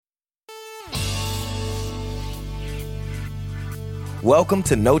Welcome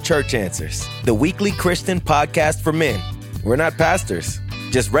to No Church Answers, the weekly Christian podcast for men. We're not pastors,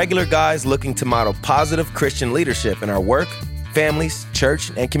 just regular guys looking to model positive Christian leadership in our work, families,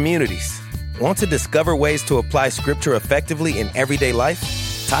 church, and communities. Want to discover ways to apply Scripture effectively in everyday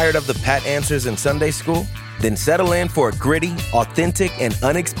life? Tired of the pat answers in Sunday school? Then settle in for a gritty, authentic, and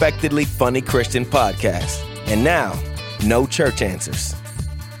unexpectedly funny Christian podcast. And now, No Church Answers.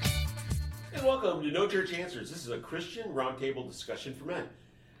 And welcome to No Church Answers. This is a Christian roundtable discussion for men.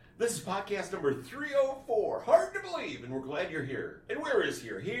 This is podcast number 304. Hard to believe, and we're glad you're here. And where is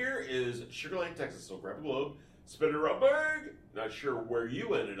here? Here is Sugar Land, Texas. So grab a globe, spin it around big. Not sure where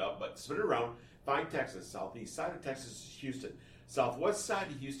you ended up, but spin it around. Find Texas. Southeast side of Texas is Houston. Southwest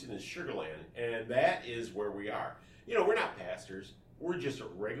side of Houston is Sugar Land, and that is where we are. You know, we're not pastors. We're just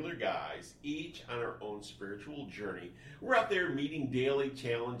regular guys, each on our own spiritual journey. We're out there meeting daily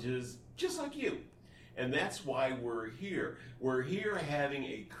challenges just like you. And that's why we're here. We're here having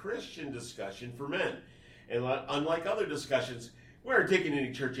a Christian discussion for men. And unlike other discussions, we aren't taking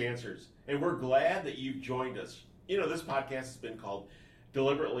any church answers. And we're glad that you've joined us. You know, this podcast has been called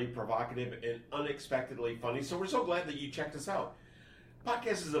Deliberately Provocative and Unexpectedly Funny. So we're so glad that you checked us out.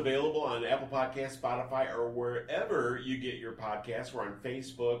 Podcast is available on Apple Podcasts, Spotify, or wherever you get your podcasts. We're on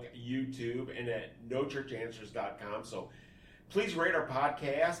Facebook, YouTube, and at nochurchanswers.com. So please rate our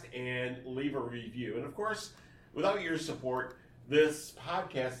podcast and leave a review. And of course, without your support, this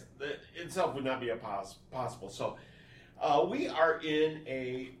podcast itself would not be possible. So we are in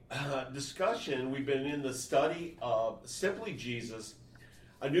a discussion. We've been in the study of Simply Jesus,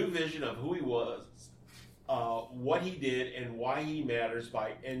 a new vision of who he was, what he did, and why he matters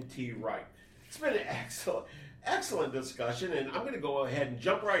by N.T. Wright. It's been an excellent discussion, and I'm going to go ahead and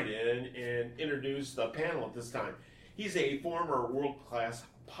jump right in and introduce the panel at this time. He's a former world-class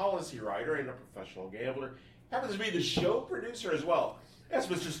policy writer and a professional gambler. Happens to be the show producer as well. That's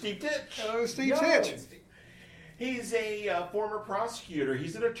Mr. Steve Titch. Hello, Steve Titch. He's a former prosecutor.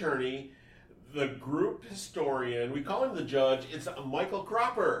 He's an attorney, the group historian. We call him the judge. It's Michael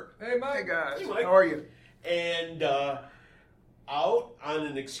Cropper. Hey, Mike. Hey, guys. Hey, Mike. How are you? And out on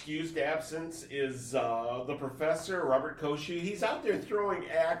an excused absence is the professor, Robert Koshy. He's out there throwing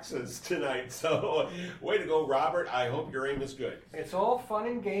axes tonight. So, way to go, Robert. I hope your aim is good. It's all fun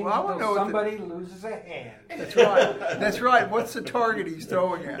and games until somebody loses a hand. That's right. That's right. What's the target he's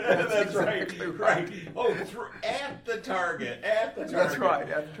throwing at? That's exactly right. Oh, at the target. At the target. That's right.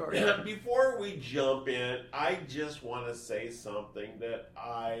 At the target. Before we jump in, I just want to say something that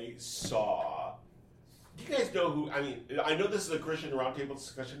I saw. Do you guys know who, I know this is a Christian roundtable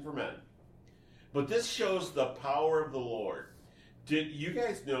discussion for men, but this shows the power of the Lord. Did you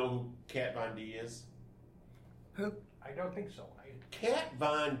guys know who Kat Von D is? Who? I don't think so. Kat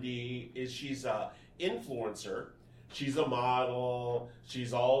Von D she's an influencer. She's a model.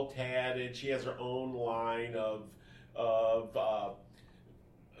 She's all tatted. She has her own line of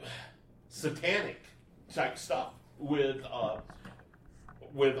satanic type stuff with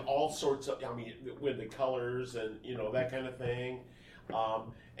all sorts of, with the colors and, that kind of thing.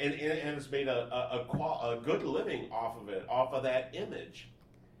 And it's made a good living off of it, off of that image.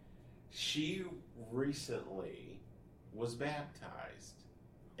 She recently was baptized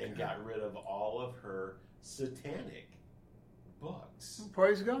and got rid of all of her satanic books.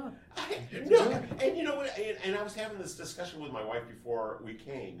 Praise God. And you know what? And I was having this discussion with my wife before we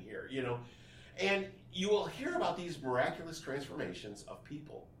came here, and you will hear about these miraculous transformations of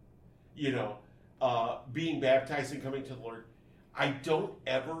people, being baptized and coming to the Lord. I don't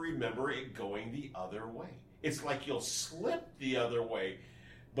ever remember it going the other way. It's like you'll slip the other way.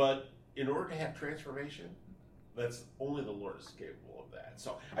 But in order to have transformation, that's only the Lord is capable of that.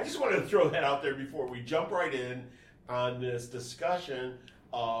 So I just wanted to throw that out there before we jump right in on this discussion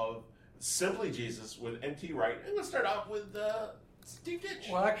of Simply Jesus with N.T. Wright. And let's start off with Steve Titch.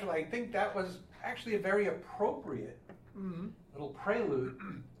 Well, actually, I think that was actually a very appropriate little prelude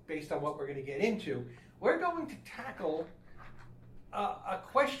based on what we're going to get into. We're going to tackle a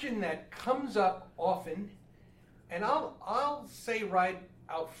question that comes up often, and I'll say right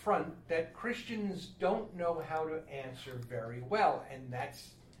out front that Christians don't know how to answer very well, and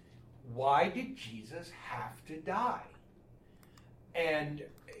that's, why did Jesus have to die? And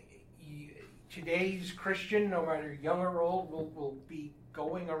today's Christian, no matter young or old, will be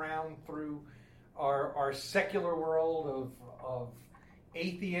going around through our secular world of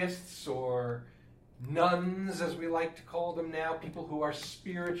atheists or nuns, as we like to call them now, people who are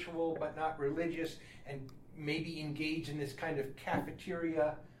spiritual but not religious, and maybe engage in this kind of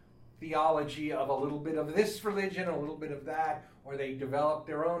cafeteria theology of a little bit of this religion, a little bit of that, or they develop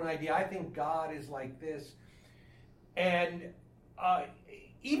their own idea. I think God is like this. And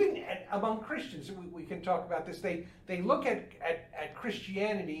even among Christians, we can talk about this. They look at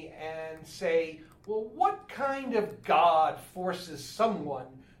Christianity and say, well, what kind of God forces someone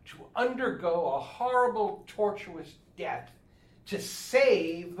to undergo a horrible, tortuous death to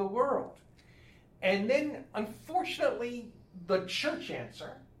save the world? And then, unfortunately, the church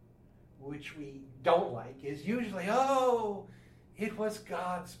answer, which we don't like, is usually, oh, it was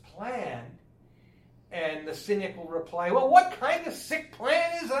God's plan. And the cynic will reply, well, what kind of sick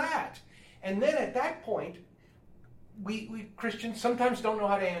plan is that? And then at that point, we Christians sometimes don't know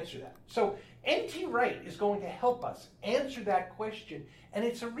how to answer that. So N.T. Wright is going to help us answer that question. And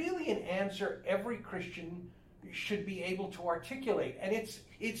it's really an answer every Christian should be able to articulate. And it's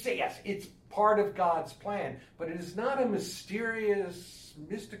yes, it's part of God's plan. But it is not a mysterious,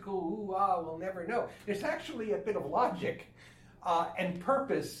 mystical, we'll never know. There's actually a bit of logic and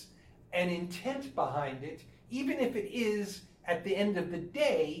purpose and intent behind it, even if it is, at the end of the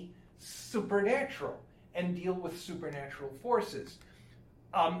day, supernatural and deal with supernatural forces.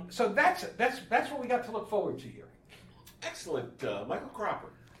 So that's what we got to look forward to here. Excellent. Michael Cropper.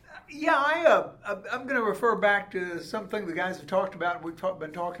 Yeah, I'm going to refer back to something the guys have talked about and we've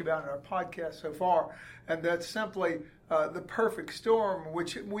been talking about in our podcast so far, and that's simply the perfect storm,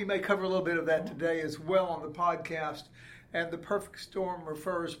 which we may cover a little bit of that today as well on the podcast. And the perfect storm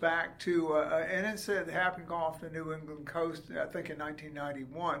refers back to an incident that happened off the New England coast, I think in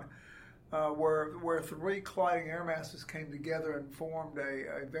 1991, where three colliding air masses came together and formed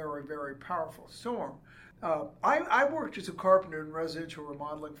a very, very powerful storm. I worked as a carpenter in residential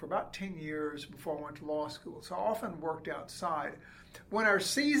remodeling for about 10 years before I went to law school, so I often worked outside. When our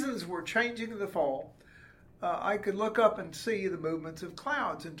seasons were changing in the fall, I could look up and see the movements of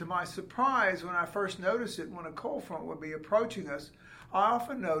clouds. And to my surprise, when I first noticed it, when a cold front would be approaching us, I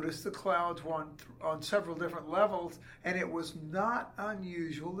often noticed the clouds were on several different levels, and it was not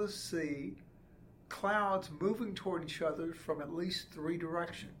unusual to see clouds moving toward each other from at least three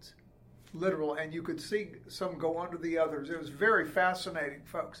directions. Literal, and you could see some go under the others. It was very fascinating,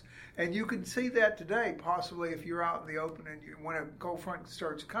 folks. And you can see that today, possibly if you're out in the open and when a cold front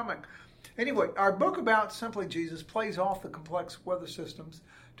starts coming. Anyway, our book about Simply Jesus plays off the complex weather systems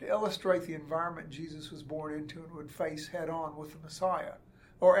to illustrate the environment Jesus was born into and would face head-on with the Messiah,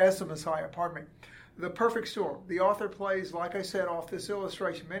 or as the Messiah, pardon me. The perfect storm. The author plays, like I said, off this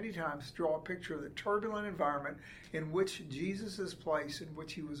illustration many times to draw a picture of the turbulent environment in which Jesus is placed and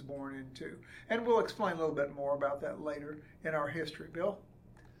which he was born into. And we'll explain a little bit more about that later in our history. Bill?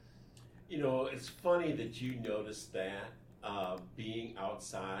 You know, it's funny that you noticed that. Being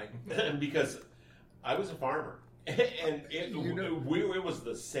outside because I was a farmer and it was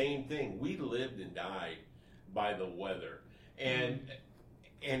the same thing. We lived and died by the weather, and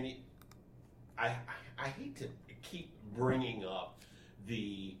I hate to keep bringing up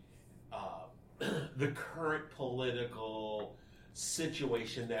the current political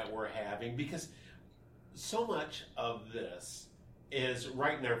situation that we're having, because so much of this is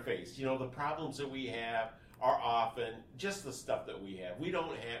right in our face. You know, the problems that we have are often just the stuff that we have. We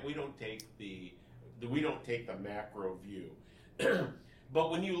don't take the macro view.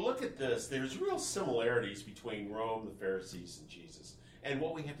 But when you look at this, there's real similarities between Rome, the Pharisees, and Jesus, and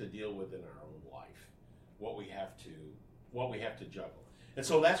what we have to deal with in our own life, what we have to juggle. And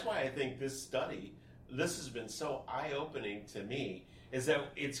so that's why I think this has been so eye-opening to me, is that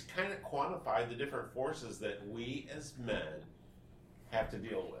it's kind of quantified the different forces that we as men have to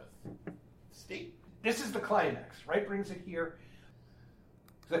deal with. Steve? This is the climax, right? Brings it here.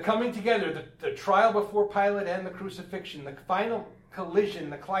 The coming together, the trial before Pilate and the crucifixion, the final collision,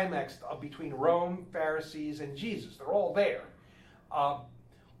 the climax between Rome, Pharisees, and Jesus. They're all there.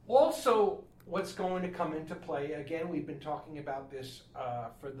 Also, what's going to come into play, again, we've been talking about this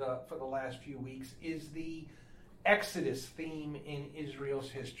for the last few weeks, is the Exodus theme in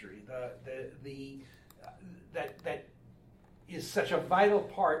Israel's history. That is such a vital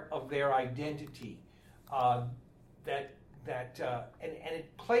part of their identity. And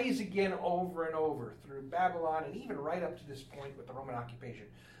it plays again over and over through Babylon and even right up to this point with the Roman occupation.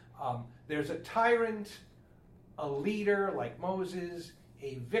 There's a tyrant, a leader like Moses,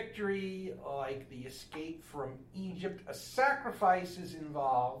 a victory like the escape from Egypt, a sacrifice is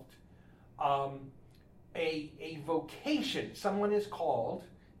involved, a vocation, someone is called.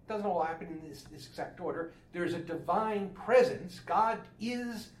 It doesn't all happen in this exact order. There's a divine presence. God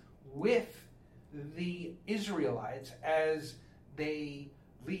is with the Israelites as they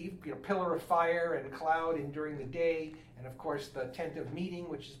leave, pillar of fire and cloud during the day, and of course the tent of meeting,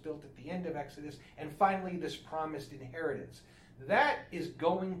 which is built at the end of Exodus, and finally this promised inheritance. That is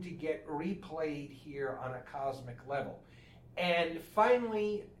going to get replayed here on a cosmic level. And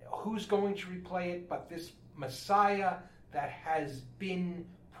finally, who's going to replay it but this Messiah that has been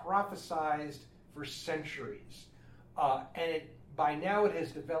prophesied for centuries. By now it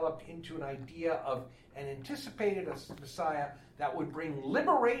has developed into an idea of an anticipated Messiah that would bring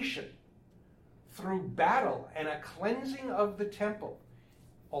liberation through battle and a cleansing of the temple.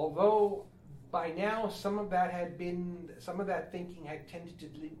 Although by now some of that thinking had tended to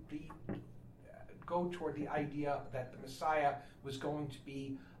go toward the idea that the Messiah was going to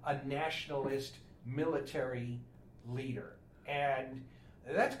be a nationalist military leader. And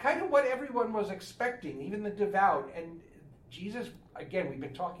that's kind of what everyone was expecting, even the devout. And Jesus, again, we've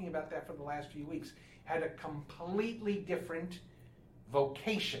been talking about that for the last few weeks, had a completely different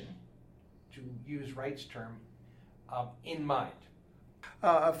vocation, to use Wright's term, in mind.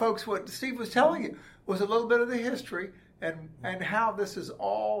 Folks, what Steve was telling you was a little bit of the history and how this is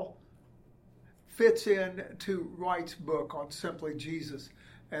all fits in to Wright's book on Simply Jesus.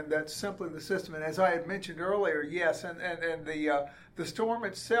 And that's simply the system. And as I had mentioned earlier, yes, and the storm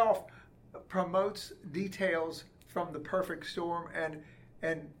itself promotes details from the perfect storm,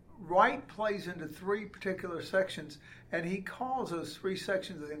 and Wright plays into three particular sections, and he calls those three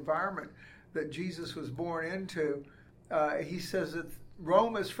sections of the environment that Jesus was born into. He says that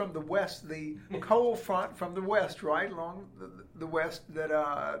Rome is from the west, the cold front from the west, right along the west that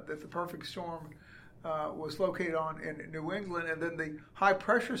the perfect storm was located on in New England, and then the high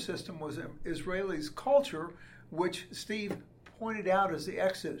pressure system was Israelis' culture, which Steve pointed out as the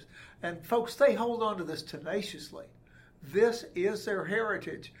Exodus. And folks, they hold on to this tenaciously. This is their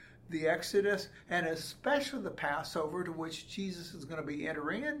heritage, the Exodus, and especially the Passover, to which Jesus is going to be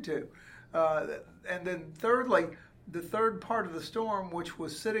entering into. And then thirdly, the third part of the storm, which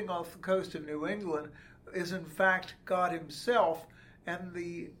was sitting off the coast of New England, is in fact God himself, and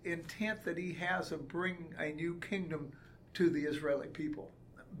the intent that he has of bringing a new kingdom to the Israeli people.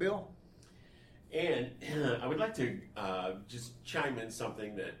 Bill? And I would like to just chime in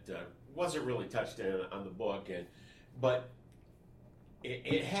something that wasn't really touched on the book, but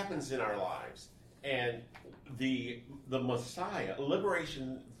it happens in our lives. And the Messiah,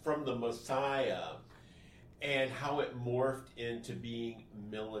 liberation from the Messiah, and how it morphed into being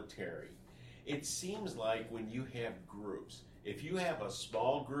military. It seems like when you have groups, if you have a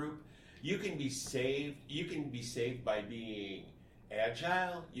small group, you can be saved. You can be saved by being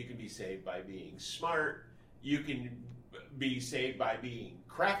agile. You can be saved by being smart. You can be saved by being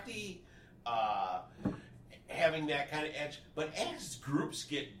crafty, having that kind of edge. But as groups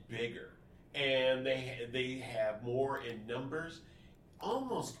get bigger and they have more in numbers,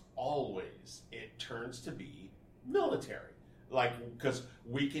 almost always it turns to be military. Like, because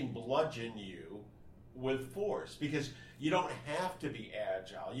we can bludgeon you with force, because you don't have to be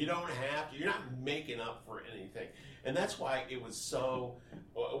agile. You don't have to. You're not making up for anything. And that's why it was so,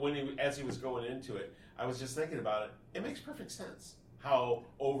 as he was going into it, I was just thinking about it. It makes perfect sense how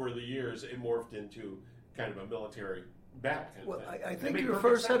over the years it morphed into kind of a military battle kind of thing. I think your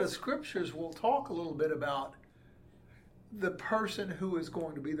first set of scriptures will talk a little bit about the person who is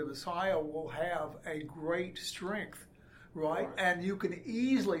going to be the Messiah will have a great strength. Right? And you can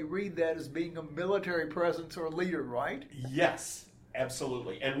easily read that as being a military presence or leader, right? Yes,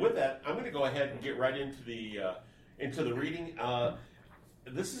 absolutely. And with that, I'm going to go ahead and get right into the reading.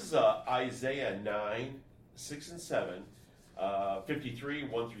 This is Isaiah 9, 6 and 7, 53,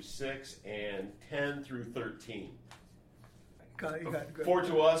 1 through 6, and 10 through 13. Got it. For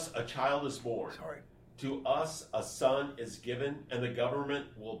to us a child is born. Sorry. To us a son is given, and the government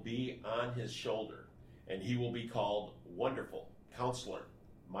will be on his shoulder. And he will be called Wonderful, Counselor,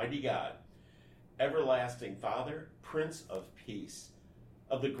 Mighty God, Everlasting Father, Prince of Peace.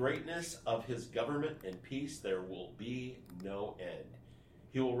 Of the greatness of his government and peace there will be no end.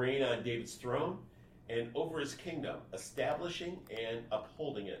 He will reign on David's throne and over his kingdom, establishing and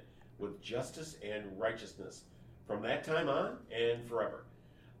upholding it with justice and righteousness from that time on and forever.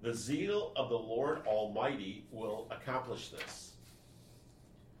 The zeal of the Lord Almighty will accomplish this.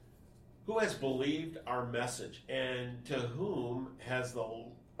 Who has believed our message, and to whom has the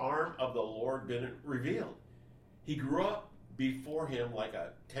arm of the Lord been revealed? He grew up before him like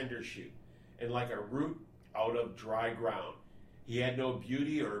a tender shoot, and like a root out of dry ground. He had no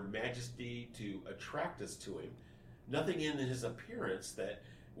beauty or majesty to attract us to him, nothing in his appearance that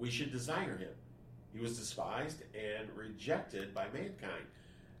we should desire him. He was despised and rejected by mankind,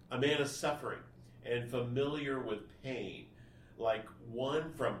 a man of suffering and familiar with pain, like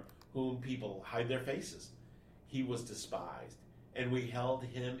one from whom people hide their faces. He was despised, and we held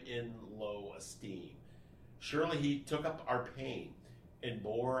him in low esteem. Surely he took up our pain and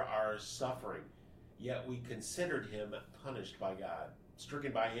bore our suffering. yet we considered him punished by God,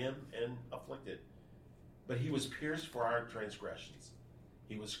 stricken by him and afflicted. But he was pierced for our transgressions.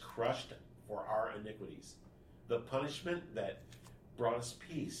 He was crushed for our iniquities. The punishment that brought us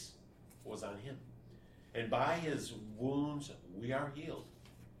peace was on him. And by his wounds we are healed.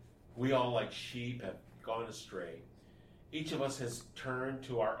 We all like sheep have gone astray. Each of us has turned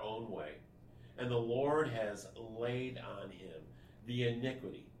to our own way. And the Lord has laid on him the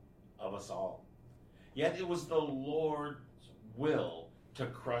iniquity of us all. Yet it was the Lord's will to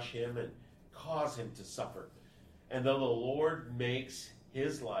crush him and cause him to suffer. And though the Lord makes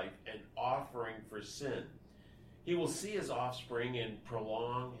his life an offering for sin, he will see his offspring and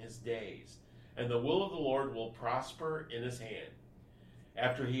prolong his days. And the will of the Lord will prosper in his hand.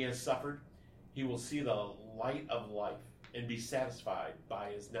 After he has suffered, he will see the light of life and be satisfied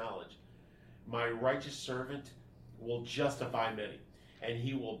by his knowledge. My righteous servant will justify many, and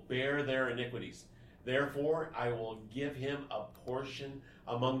he will bear their iniquities. Therefore, I will give him a portion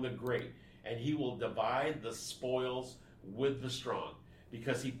among the great, and he will divide the spoils with the strong,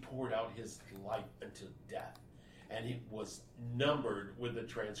 because he poured out his life unto death, and he was numbered with the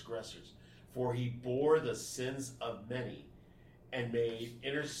transgressors. For he bore the sins of many and made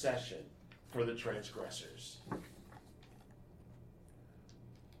intercession for the transgressors.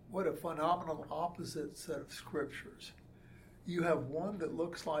 What a phenomenal opposite set of scriptures. You have one that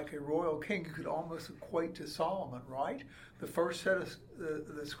looks like a royal king. You could almost equate to Solomon, right? The first set of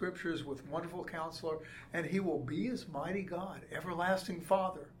the scriptures with wonderful counselor, and he will be as mighty God, everlasting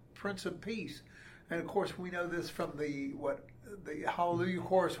Father, Prince of Peace. And of course, we know this from the Hallelujah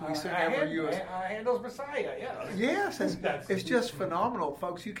chorus we sing every year. Handel's Messiah, yeah. Yes, it's just phenomenal,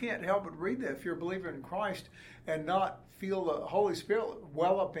 folks. You can't help but read that if you're a believer in Christ and not feel the Holy Spirit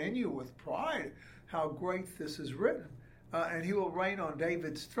well up in you with pride, how great this is written. And he will reign on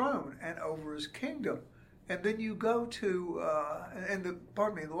David's throne and over his kingdom. And then you go to,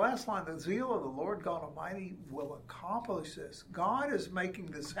 the last line, the zeal of the Lord God Almighty will accomplish this. God is making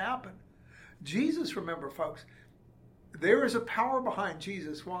this happen. Jesus, remember, folks, there is a power behind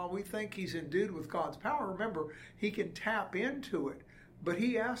Jesus. While we think he's endued with God's power, remember, he can tap into it. But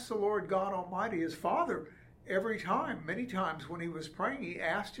he asked the Lord God Almighty, his Father, every time, many times when he was praying, he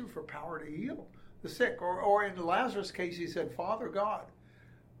asked him for power to heal the sick. Or in Lazarus' case, he said, Father God,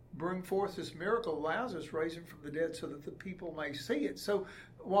 bring forth this miracle of Lazarus, raise him from the dead so that the people may see it. So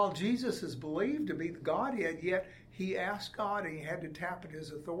while Jesus is believed to be the Godhead, yet he asked God, and he had to tap into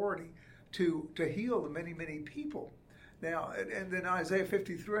his authority to heal the many, many people. Now, and then Isaiah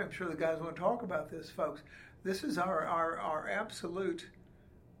 53, I'm sure the guys want to talk about this, folks. This is our absolute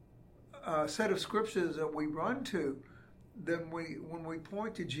set of scriptures that we run to. Then when we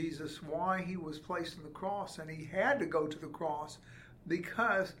point to Jesus, why he was placed on the cross, and he had to go to the cross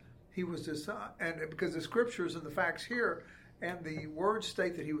because he was and because the scriptures and the facts here and the words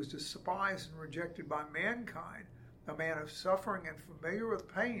state that he was despised and rejected by mankind, a man of suffering and familiar with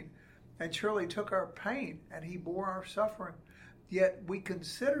pain, and surely took our pain, and he bore our suffering. Yet we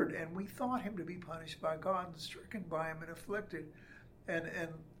considered and we thought him to be punished by God and stricken by him and afflicted. And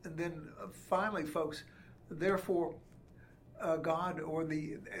then finally, folks, therefore, God, or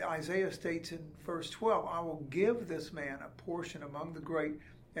the Isaiah states in verse 12, I will give this man a portion among the great,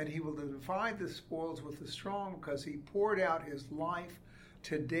 and he will divide the spoils with the strong, because he poured out his life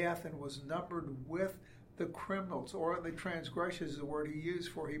to death and was numbered with the criminals, or the transgressions is the word he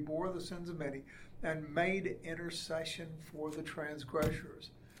used, for he bore the sins of many and made intercession for the transgressors.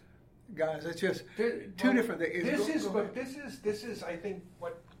 Guys, that's just two different things. This is I think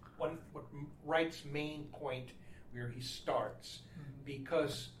what Wright's main point where he starts,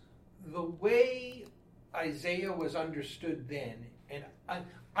 because the way Isaiah was understood then, and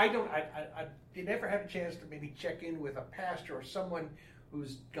I did never have a chance to maybe check in with a pastor or someone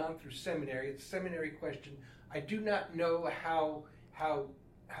who's gone through seminary. It's a seminary question. I do not know how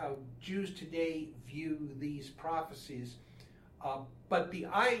Jews today view these prophecies, but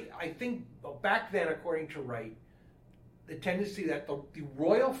I think back then, according to Wright, the tendency that the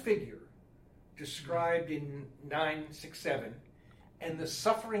royal figure described in 9:6-7 and the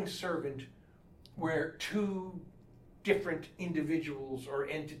suffering servant were two different individuals or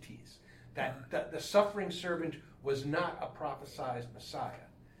entities. That the suffering servant was not a prophesied Messiah.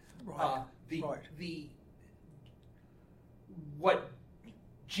 Right. What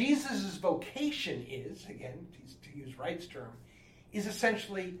Jesus' vocation is, again, to use Wright's term, is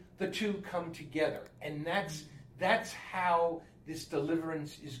essentially the two come together. And that's how this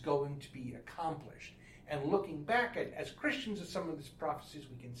deliverance is going to be accomplished. And looking back as Christians at some of these prophecies,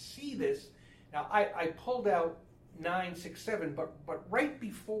 we can see this. Now, I pulled out 9:6-7, but right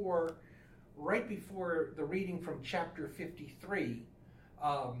before right before the reading from chapter 53.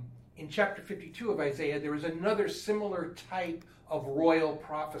 In chapter 52 of Isaiah, there is another similar type of royal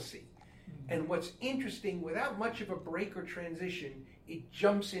prophecy. And what's interesting, without much of a break or transition, it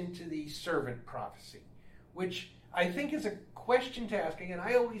jumps into the servant prophecy, which I think is a question to ask. Again,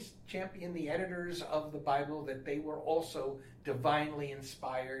 I always champion the editors of the Bible, that they were also divinely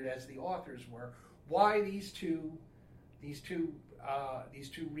inspired as the authors were. Why these two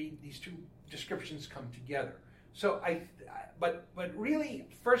descriptions come together? So but really,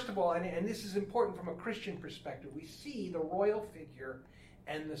 first of all, and this is important from a Christian perspective, we see the royal figure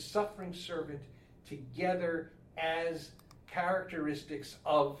and the suffering servant together as characteristics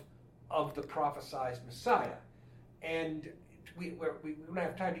of the prophesied Messiah. And we don't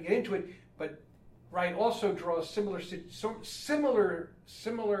have time to get into it, but Wright also draws similar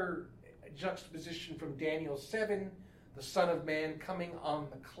juxtaposition from Daniel 7, the Son of Man coming on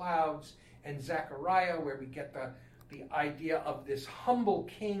the clouds, and Zechariah, where we get the idea of this humble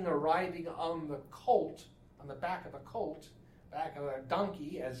king arriving on the colt, on the back of a colt, back of a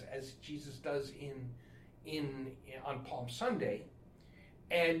donkey, as Jesus does on Palm Sunday,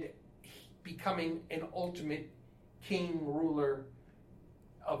 and becoming an ultimate king, ruler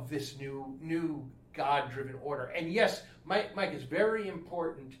of this new God-driven order. And yes, Mike, is very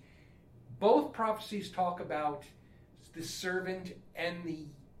important. Both prophecies talk about the servant and the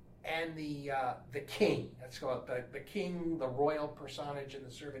king. Let's call it the king, the royal personage, and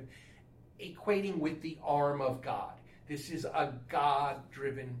the servant, equating with the arm of God. This is a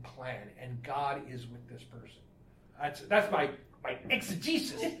God-driven plan, and God is with this person. That's my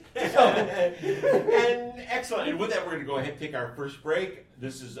exegesis. And excellent. And with that, we're going to go ahead and take our first break.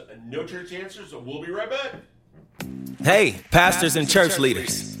 This is No Church Answers, so we'll be right back. Hey, pastors and church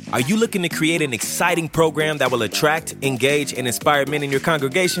leaders. Are you looking to create an exciting program that will attract, engage, and inspire men in your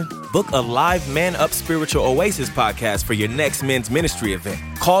congregation? Book a live Man Up Spiritual Oasis podcast for your next men's ministry event.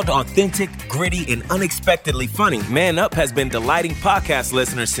 Called Authentic, Gritty, and Unexpectedly Funny, Man Up has been delighting podcast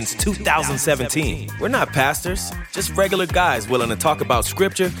listeners since 2017. We're not pastors, just regular guys willing to talk about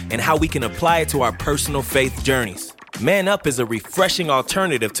scripture and how we can apply it to our personal faith journeys. Man Up is a refreshing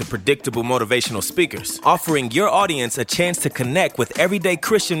alternative to predictable motivational speakers, offering your audience a chance to connect with everyday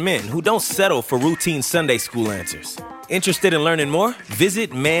Christian men who don't settle for routine Sunday school answers. Interested in learning more?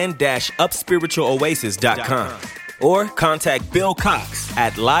 Visit man-upspiritualoasis.com or contact Bill Cox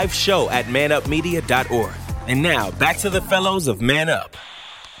at liveshow@manupmedia.org. And now, back to the fellows of Man Up.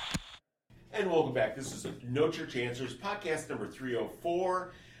 And welcome back. This is No Church Answers, podcast number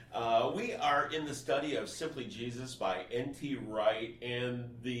 304. We are in the study of Simply Jesus by N.T. Wright, and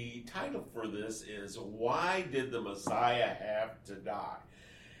the title for this is Why Did the Messiah Have to Die?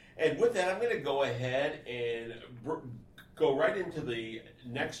 And with that, I'm going to go ahead and go right into the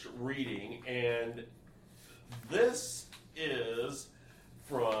next reading, and this is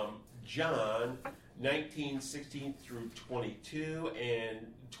from John 19:16 through 22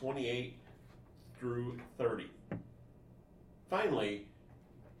 and 28 through 30. Finally,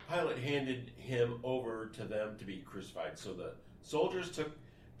 Pilate handed him over to them to be crucified. So the soldiers took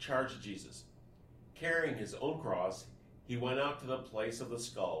charge of Jesus. Carrying his own cross, he went out to the place of the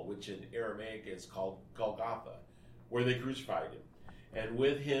skull, which in Aramaic is called Golgotha, where they crucified him, and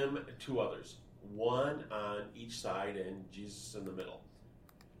with him 2 others, one on each side and Jesus in the middle.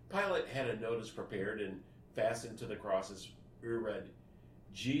 Pilate had a notice prepared and fastened to the crosses. It read,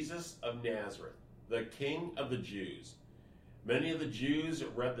 Jesus of Nazareth, the King of the Jews. Many of the Jews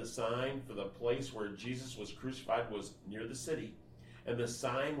read the sign, for the place where Jesus was crucified was near the city, and the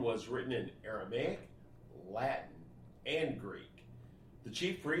sign was written in Aramaic, Latin, and Greek. The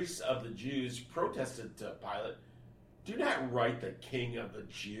chief priests of the Jews protested to Pilate, "Do not write the King of the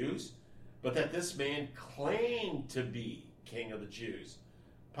Jews, but that this man claimed to be King of the Jews."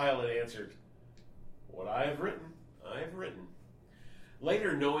 Pilate answered, "What I have written, I have written."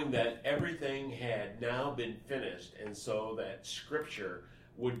 Later, knowing that everything had now been finished, and so that Scripture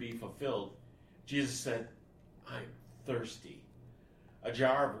would be fulfilled, Jesus said, "I'm thirsty." A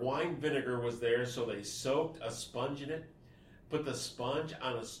jar of wine vinegar was there, so they soaked a sponge in it, put the sponge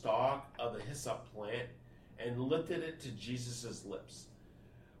on a stalk of the hyssop plant, and lifted it to Jesus' lips.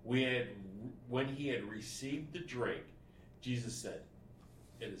 When he had received the drink, Jesus said,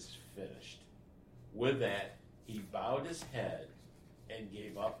 "It is finished." With that, he bowed his head and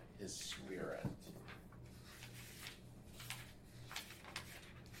gave up his spirit.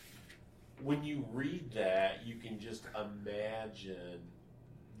 When you read that, you can just imagine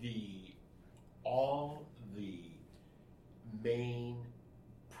all the main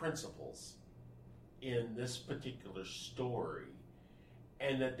principles in this particular story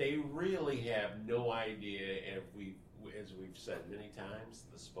and that they really have no idea, if as we've said many times,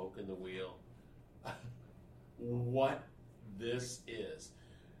 the spoke in the wheel, what this is.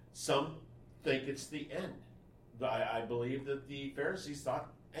 Some think it's the end. I believe that the Pharisees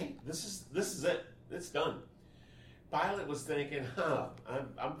thought, hey, this is it. It's done. Pilate was thinking,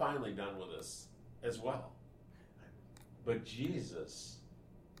 I'm finally done with this as well. But Jesus,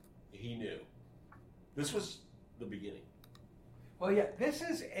 he knew. This was the beginning. Well, yeah, this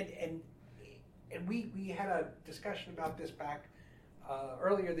is, and we had a discussion about this back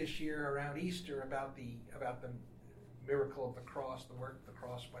earlier this year around Easter about the miracle of the cross, the work of the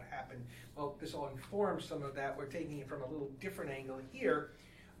cross, what happened. Well, this all informs some of that. We're taking it from a little different angle here,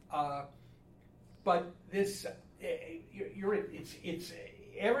 but this, it's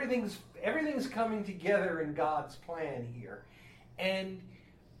everything's coming together in God's plan here, and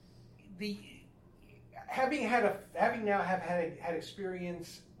having now had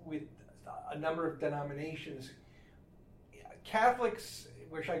experience with a number of denominations, Catholics,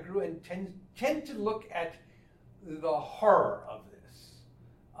 which I grew in, tend to look at the horror of this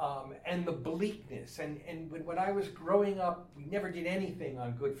and the bleakness. And when I was growing up, we never did anything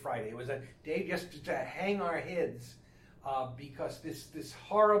on Good Friday. It was a day just to hang our heads because this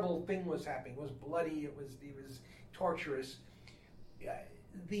horrible thing was happening. It was bloody. It was torturous.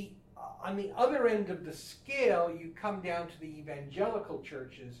 On the other end of the scale, you come down to the evangelical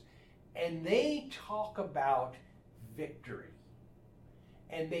churches, and they talk about victory.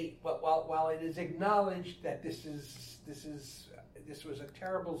 And while it is acknowledged that this was a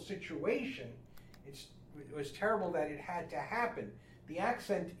terrible situation, it was terrible that it had to happen. The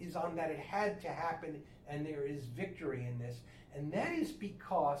accent is on that it had to happen, and there is victory in this, and that is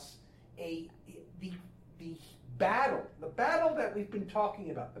because the battle that we've been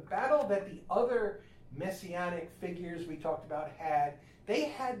talking about, the battle that the other messianic figures we talked about they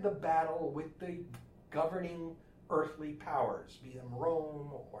had the battle with the governing earthly powers, be them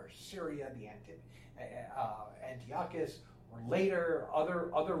Rome or Syria, the Antiochus, or later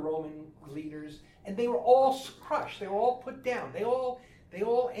other Roman leaders, and they were all crushed. They were all put down. They all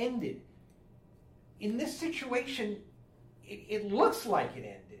ended. In this situation, it looks like it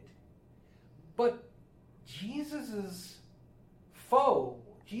ended, but Jesus' foe,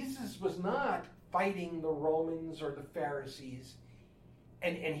 Jesus was not fighting the Romans or the Pharisees.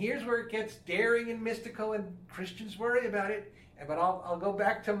 And here's where it gets daring and mystical, and Christians worry about it. But I'll go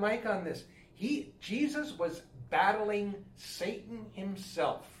back to Mike on this. Jesus was battling Satan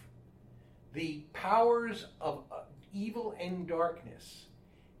himself, the powers of evil and darkness,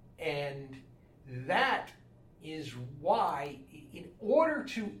 and that is why, in order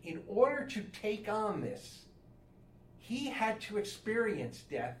to take on this, he had to experience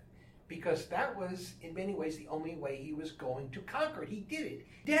death. Because that was, in many ways, the only way he was going to conquer it. He did it.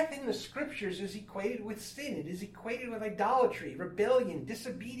 Death in the scriptures is equated with sin. It is equated with idolatry, rebellion,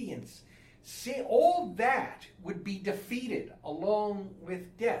 disobedience. Sin, all that would be defeated along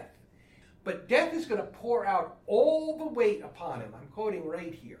with death. But death is going to pour out all the weight upon him. I'm quoting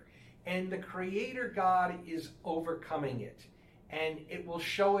right here. And the Creator God is overcoming it. And it will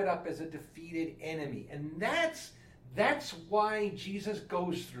show it up as a defeated enemy. And that's why Jesus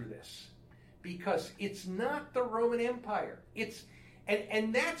goes through this, because it's not the Roman Empire.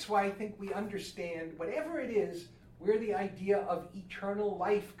 And that's why I think we understand, whatever it is, where the idea of eternal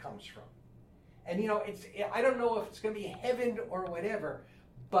life comes from. And I don't know if it's going to be heaven or whatever,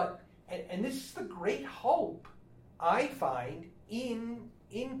 but and this is the great hope I find in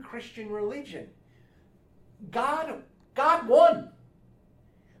Christian religion. God won.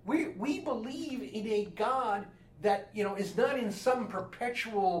 We believe in a God that is not in some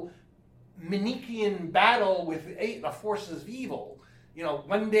perpetual Manichaean battle with the forces of evil.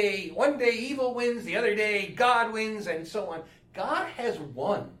 One day evil wins, the other day God wins, and so on. God has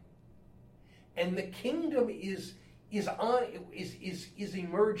won, and the kingdom is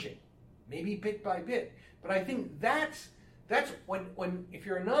emerging, maybe bit by bit. But I think that's when if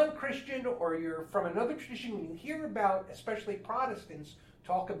you're a non-Christian or you're from another tradition, when you hear about, especially Protestants,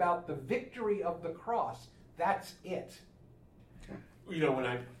 talk about the victory of the cross. That's it. When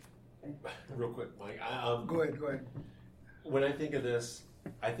real quick, Mike. Go ahead. When I think of this,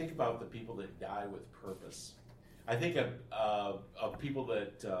 I think about the people that die with purpose. I think of people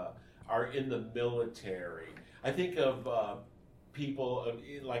that are in the military. I think of people,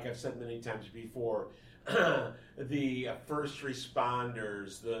 like I've said many times before, the first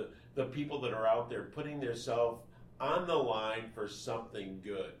responders, the people that are out there putting themselves on the line for something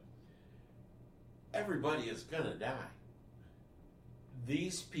good. Everybody is going to die.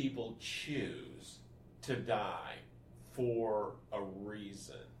 These people choose to die for a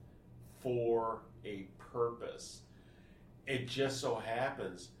reason, for a purpose. It just so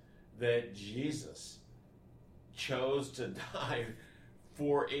happens that Jesus chose to die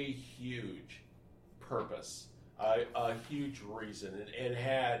for a huge purpose, a huge reason, and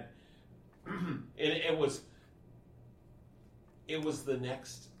had, and it was the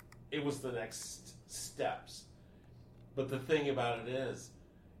next steps. But the thing about it is,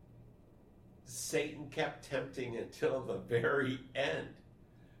 Satan kept tempting until the very end.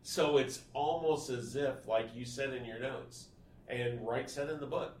 So it's almost as if, like you said in your notes, and Wright said in the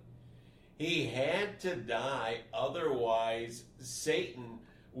book, he had to die, otherwise Satan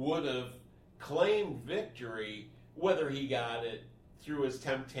would have claimed victory, whether he got it through his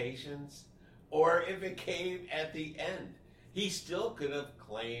temptations or if it came at the end. He still could have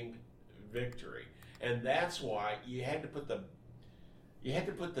claimed victory. And that's why you had to put the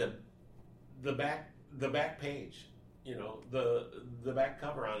back page, the back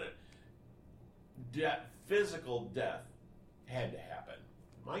cover on it. Physical death had to happen.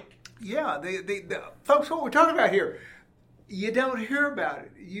 Mike? Yeah, the folks, what we're talking about here, you don't hear about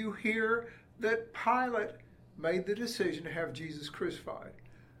it. You hear that Pilate made the decision to have Jesus crucified.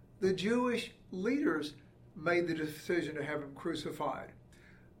 The Jewish leaders made the decision to have him crucified.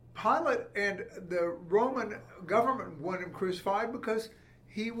 Pilate and the Roman government wanted him crucified because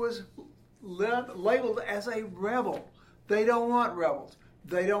he was labeled as a rebel. They don't want rebels.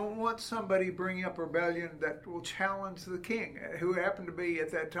 They don't want somebody bringing up rebellion that will challenge the king, who happened to be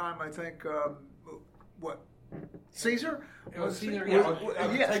at that time, I think, Caesar? It was Caesar,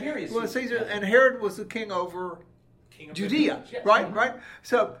 Tiberius. Well, Caesar, and Herod was the king over Judea, yes. right? Right.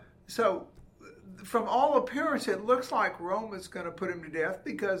 So from all appearance, it looks like Rome is going to put him to death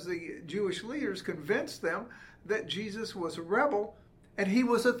because the Jewish leaders convinced them that Jesus was a rebel and he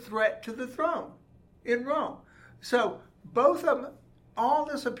was a threat to the throne in Rome. So both of them, all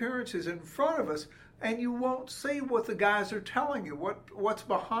this appearance is in front of us, and you won't see what the guys are telling you, what's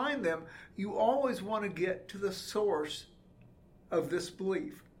behind them. You always want to get to the source of this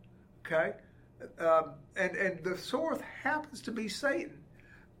belief, okay? And the source happens to be Satan.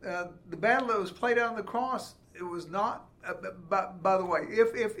 The battle that was played out on the cross, it was not. By the way,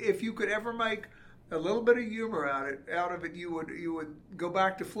 if you could ever make a little bit of humor out of it, you would go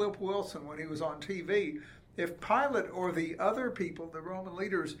back to Flip Wilson when he was on TV. If Pilate or the other people, the Roman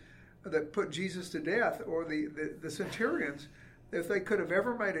leaders that put Jesus to death, or the centurions, if they could have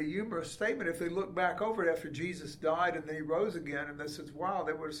ever made a humorous statement, if they looked back over it after Jesus died and then he rose again, and they says, "Wow,"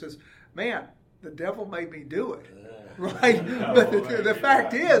 they would have says, "Man, the devil made me do it." Right? But the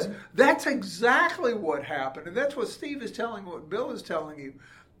fact is, that's exactly what happened. And that's what Steve is telling, what Bill is telling you.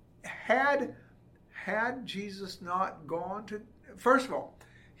 Had Jesus not gone to... First of all,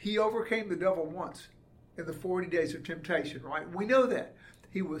 he overcame the devil once in the 40 days of temptation, right? We know that.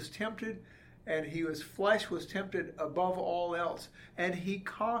 He was tempted, and his flesh was tempted above all else. And he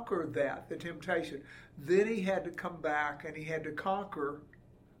conquered that, the temptation. Then he had to come back, and he had to conquer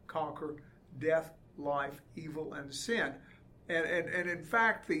death, life, evil, and sin. And in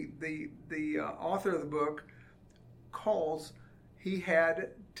fact, the author of the book he had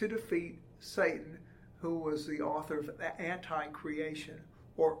to defeat Satan, who was the author of anti-creation,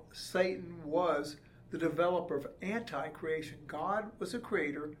 or Satan was the developer of anti-creation. God was a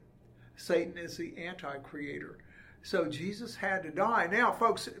creator. Satan is the anti-creator. So Jesus had to die. Now,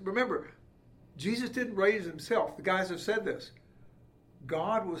 folks, remember, Jesus didn't raise himself. The guys have said this.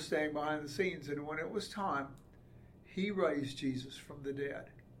 God was staying behind the scenes, and when it was time, he raised Jesus from the dead.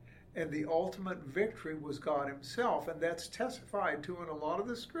 And the ultimate victory was God himself, and that's testified to in a lot of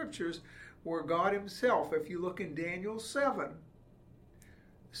the scriptures where God himself, if you look in Daniel 7,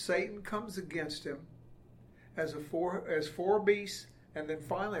 Satan comes against him as four beasts, and then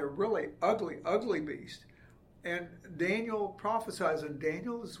finally a really ugly beast. And Daniel prophesies, and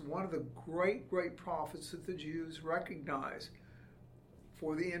Daniel is one of the great prophets that the Jews recognize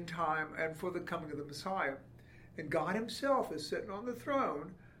for the end time and for the coming of the Messiah. And God himself is sitting on the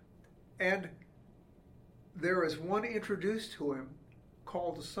throne, and there is one introduced to him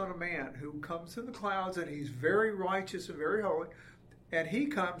called the Son of Man, who comes in the clouds, and he's very righteous and very holy. And he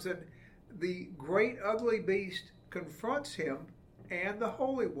comes, and the great ugly beast confronts him and the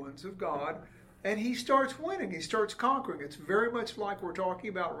holy ones of God, and he starts winning. He starts conquering. It's very much like we're talking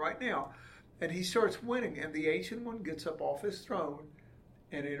about right now. And he starts winning, and the Ancient One gets up off his throne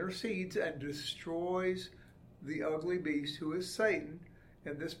and intercedes and destroys the ugly beast, who is Satan,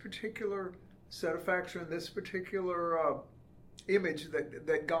 in this particular set of facts, in this particular image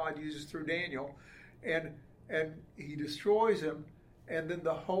that God uses through Daniel. And he destroys him, and then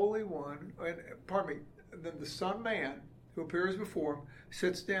the Holy One, then the Son Man who appears before him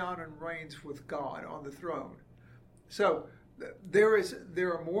sits down and reigns with God on the throne. So there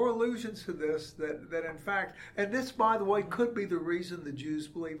are more allusions to this that in fact, and this, by the way, could be the reason the Jews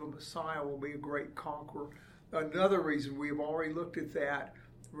believe a Messiah will be a great conqueror. Another reason, we have already looked at that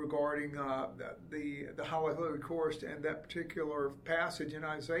regarding the Hallelujah chorus and that particular passage in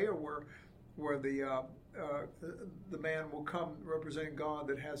Isaiah where the man will come representing God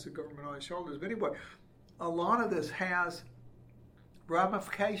that has the government on his shoulders. But anyway, a lot of this has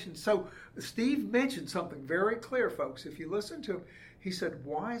ramifications. So Steve mentioned something very clear, folks. If you listen to him, he said,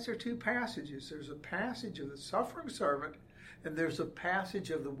 why is there two passages? There's a passage of the suffering servant, and there's a passage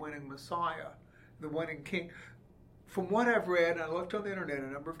of the winning Messiah, the winning king. From what I've read, and I looked on the internet a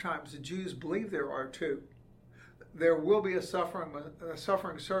number of times, the Jews believe there are two. There will be a suffering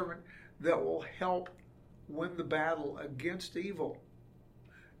servant that will help win the battle against evil.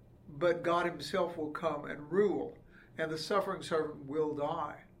 But God himself will come and rule, and the suffering servant will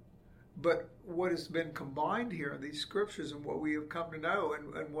die. But what has been combined here in these scriptures and what we have come to know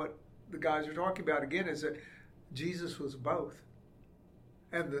and what the guys are talking about again is that Jesus was both.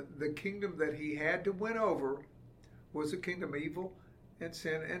 And the kingdom that he had to win over was a kingdom of evil and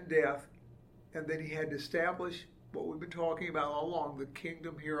sin and death. And then he had to establish what we've been talking about all along, the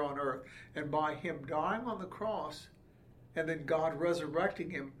kingdom here on earth. And by him dying on the cross and then God resurrecting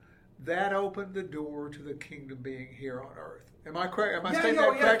him, that opened the door to the kingdom being here on earth. Am I correct? Am I saying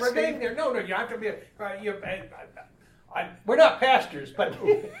that correct, Steve? No, you have to be. We're not pastors, but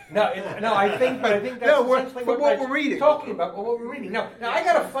I think that's essentially what we're reading. Talking about what we're reading. Now I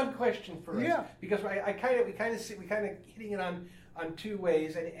got a fun question for us because we kind of hitting it on two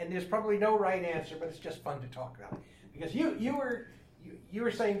ways, and there's probably no right answer, but it's just fun to talk about. Because you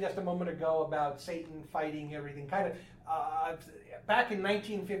were saying just a moment ago about Satan fighting everything, kind of back in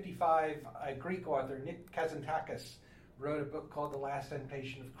 1955, a Greek author, Nick Kazantzakis, wrote a book called The Last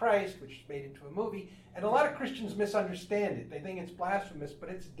Temptation of Christ, which is made into a movie, and a lot of Christians misunderstand it. They think it's blasphemous, but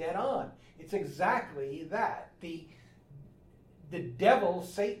it's dead on. It's exactly that. The devil,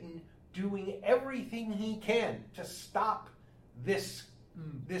 Satan, doing everything he can to stop this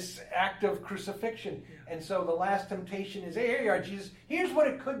act of crucifixion. And so the last temptation is, here you are, Jesus. Here's what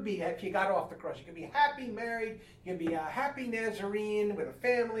it could be if you got off the cross. You could be happy married. You could be a happy Nazarene with a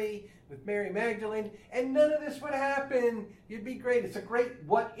family, with Mary Magdalene, and none of this would happen. You'd be great. It's a great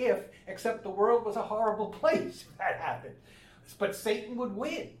what if, except the world was a horrible place if that happened. But Satan would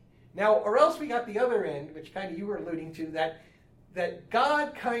win. Now, or else we got the other end, which kind of you were alluding to, that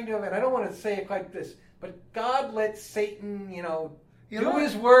God kind of, and I don't want to say it like this, but God let Satan, do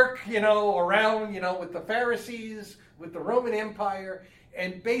his work, around, with the Pharisees, with the Roman Empire,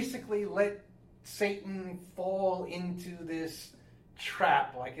 and basically let Satan fall into this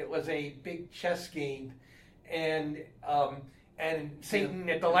trap, like it was a big chess game, and Satan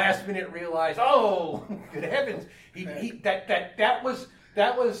at the last minute realized, oh, good heavens, that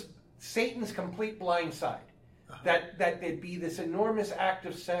was Satan's complete blindside, that there'd be this enormous act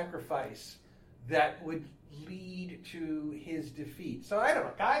of sacrifice that would lead to his defeat. So I don't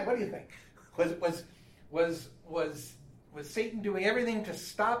know, Guy, what do you think? Was Satan doing everything to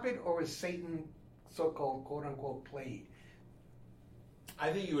stop it, or was Satan so-called quote unquote played?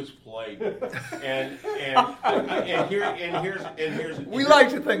 I think he was played, and here's we like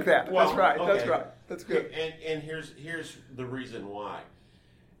to think that. Well, that's right. Okay. That's right. That's good. And here's the reason why,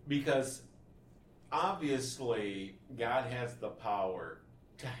 because obviously God has the power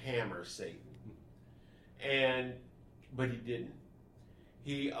to hammer Satan. But he didn't.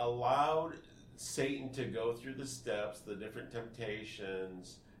 He allowed Satan to go through the steps, the different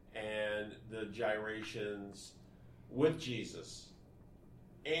temptations, and the gyrations with Jesus.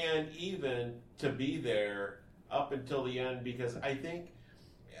 And even to be there up until the end, because I think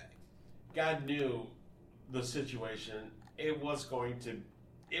God knew the situation. It was going to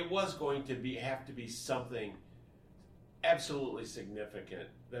have to be something absolutely significant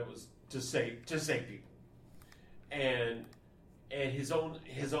that was to save people. And his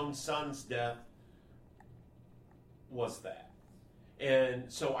own son's death was that. And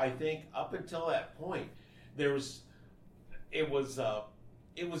so I think up until that point, it was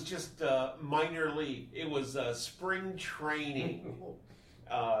just minor league. It was spring training,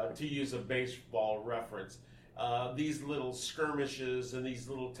 to use a baseball reference. These little skirmishes and these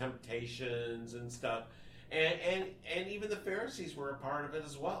little temptations and stuff, and even the Pharisees were a part of it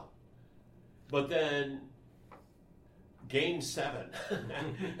as well. But then Game 7.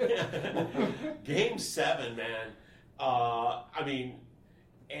 Game 7, man.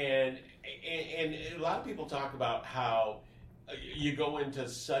 And a lot of people talk about how you go into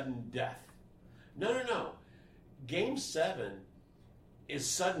sudden death. No. Game 7 is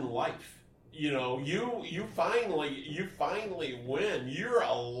sudden life. You know, you finally win. You're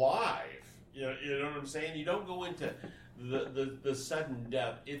alive. You know what I'm saying? You don't go into the sudden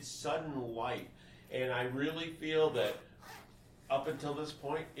death. It's sudden life. And I really feel that up until this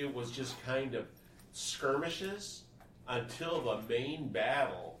point, it was just kind of skirmishes until the main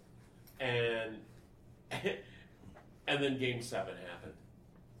battle, and then Game 7 happened.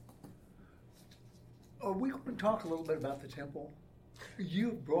 Are we going to talk a little bit about the temple?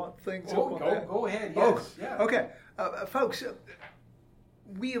 You brought things up on that. Go ahead. Yes. Oh, yeah. Okay. Folks,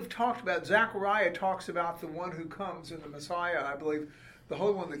 we have talked about, Zechariah talks about the one who comes in the Messiah, I believe, the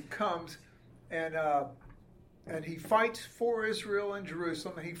Holy One that comes, and he fights for Israel and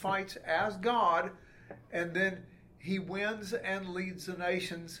Jerusalem, and he fights as God, and then he wins and leads the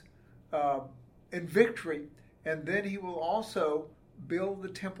nations in victory, and then he will also build the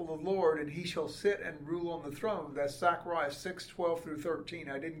temple of the Lord, and he shall sit and rule on the throne. That's Zechariah 6:12 through 13.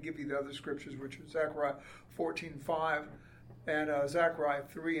 I didn't give you the other scriptures, which was Zechariah 14:5 and Zechariah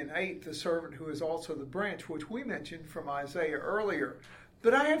 3:8, the servant who is also the branch, which we mentioned from Isaiah earlier.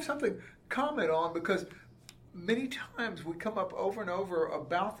 But I have something to comment on, because many times we come up over and over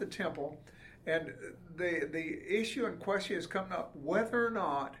about the temple, and the issue and question is coming up whether or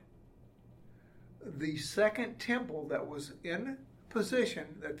not the second temple that was in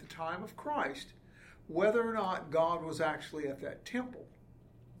position at the time of Christ, whether or not God was actually at that temple.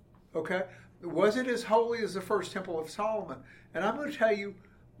 Okay? Was it as holy as the first temple of Solomon? And I'm going to tell you,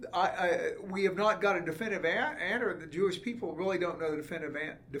 we have not got a definitive answer. The Jewish people really don't know the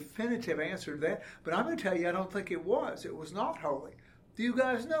definitive answer to that. But I'm going to tell you, I don't think it was. It was not holy. Do you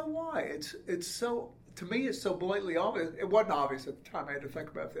guys know why? It's so, to me, it's so blatantly obvious. It wasn't obvious at the time. I had to think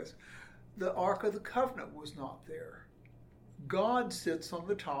about this. The Ark of the Covenant was not there. God sits on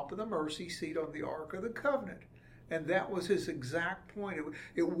the top of the mercy seat on the Ark of the Covenant. And that was his exact point.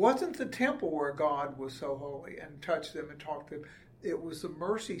 It wasn't the temple where God was so holy and touched them and talked to them. It was the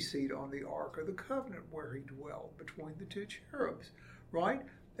mercy seat on the Ark of the Covenant where he dwelled between the two cherubs, right?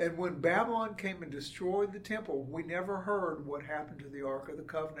 And when Babylon came and destroyed the temple, we never heard what happened to the Ark of the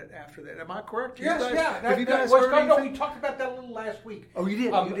Covenant after that. Am I correct? Yes, Have you guys heard anything? No, we talked about that a little last week. Oh, you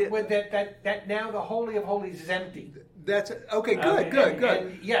did? You did? That now the Holy of Holies is empty. That's okay. Good.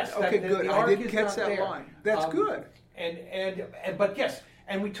 And yes. Okay, good. The I Ark didn't is catch not that there. line. That's good. But yes,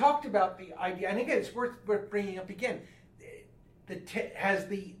 and we talked about the idea, and again, it's worth bringing up again. Has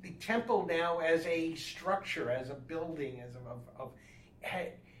the temple now as a structure, as a building,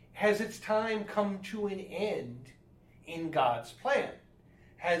 has its time come to an end in God's plan?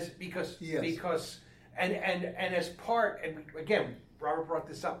 Because and as part, and again, Robert brought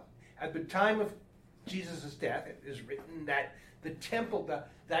this up, at the time of Jesus' death, it is written that the temple,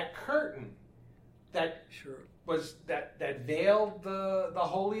 that curtain that was that veiled the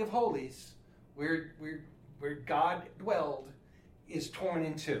Holy of Holies, where God dwelled, is torn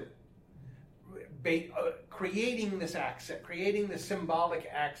in two, creating this access, creating the symbolic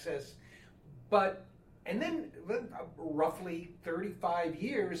access. And then roughly 35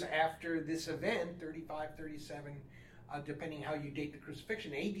 years after this event, 35, 37, depending how you date the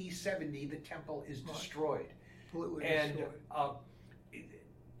crucifixion, AD 70, the temple is destroyed. Completely destroyed.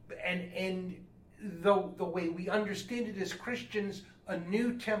 And the way we understand it as Christians, a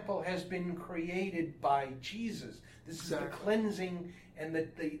new temple has been created by Jesus. This is the cleansing, and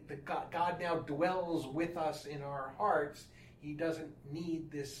that the God now dwells with us in our hearts. He doesn't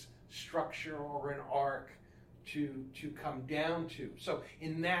need this structure or an ark to come down to. So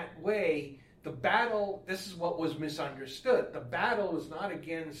in that way, the battle, this is what was misunderstood. The battle was not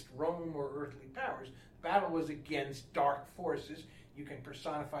against Rome or earthly powers. The battle was against dark forces. You can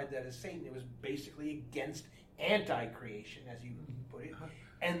personify that as Satan. It was basically against anti-creation, as you put it.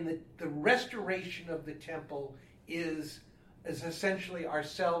 And the restoration of the temple is essentially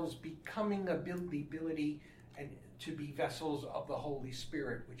ourselves becoming the ability and to be vessels of the Holy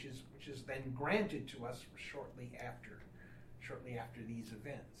Spirit, which is then granted to us shortly after these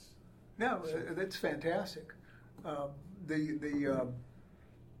events. No, that's fantastic.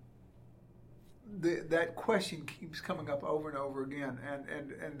 That question keeps coming up over and over again,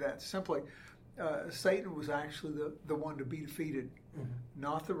 and that simply Satan was actually the one to be defeated,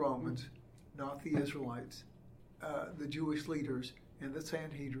 not the Romans, not the Israelites, the Jewish leaders and the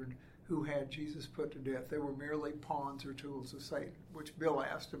Sanhedrin who had Jesus put to death. They were merely pawns or tools of Satan, which Bill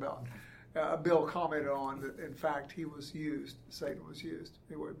asked about. Bill commented on that, in fact, he was used. Satan was used.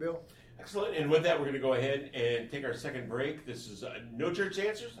 Anyway, Bill? Excellent. And with that, we're going to go ahead and take our second break. This is No Church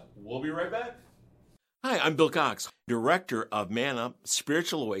Answers. We'll be right back. Hi, I'm Bill Cox, Director of Man Up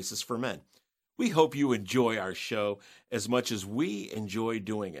Spiritual Oasis for Men. We hope you enjoy our show as much as we enjoy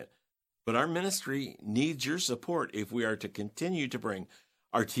doing it. But our ministry needs your support if we are to continue to bring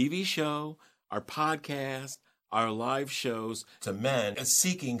our TV show, our podcast, our live shows to men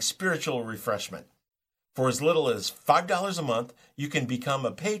seeking spiritual refreshment. For as little as $5 a month, you can become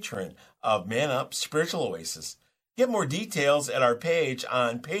a patron of Man Up Spiritual Oasis. Get more details at our page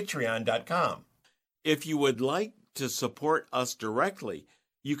on patreon.com. If you would like to support us directly,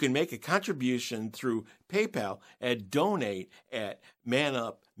 you can make a contribution through PayPal at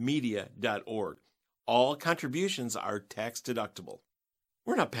donate@manupmedia.org. All contributions are tax deductible.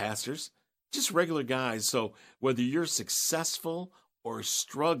 We're not pastors, just regular guys, so whether you're successful or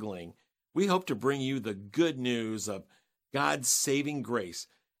struggling, we hope to bring you the good news of God's saving grace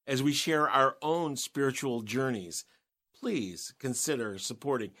as we share our own spiritual journeys. Please consider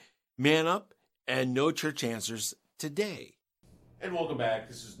supporting Man Up and No Church Answers today. And welcome back.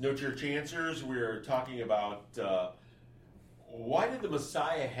 This is No Church Answers. We're talking about why did the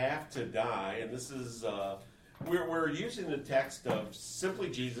Messiah have to die? And this is, we're using the text of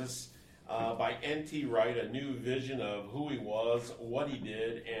Simply Jesus by N.T. Wright, A New Vision of Who He Was, What He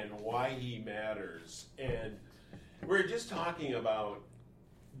Did, and Why He Matters. And we're just talking about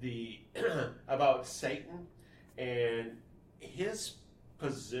about Satan and his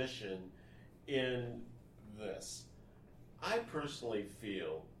position in this. I personally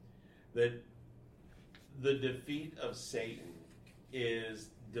feel that the defeat of Satan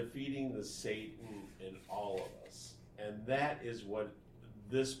is defeating the Satan in all of us. And that is what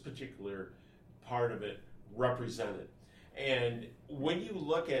this particular part of it represented. And when you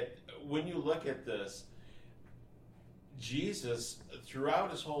look at this, Jesus, throughout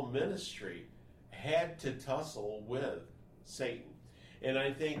his whole ministry, had to tussle with Satan. And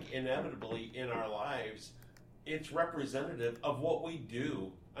I think inevitably in our lives, it's representative of what we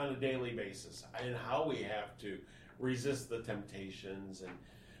do on a daily basis and how we have to resist the temptations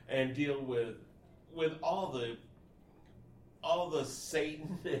and deal with all the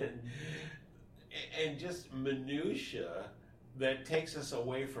Satan and just minutia that takes us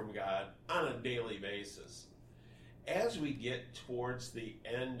away from God on a daily basis. As we get towards the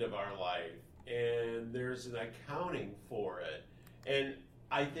end of our life and there's an accounting for it, and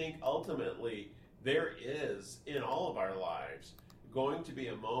I think ultimately there is, in all of our lives, going to be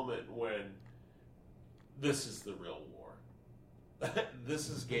a moment when this is the real war. This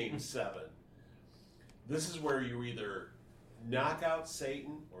is game 7. This is where you either knock out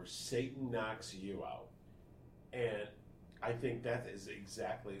Satan or Satan knocks you out. And I think that is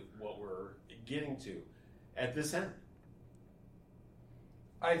exactly what we're getting to at this end.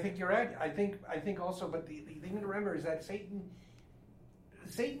 I think you're right. I think also, but the thing to remember is that Satan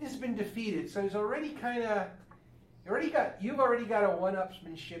has been defeated, so he's already you've already got a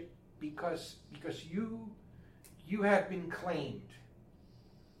one-upsmanship because you have been claimed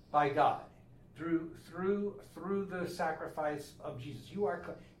by God through the sacrifice of Jesus. You're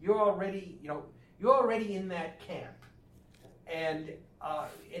already in that camp, and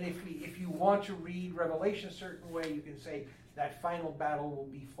if you want to read Revelation a certain way, you can say that final battle will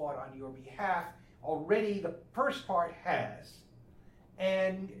be fought on your behalf. Already, the first part has.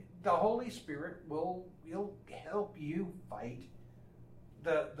 And the Holy Spirit will help you fight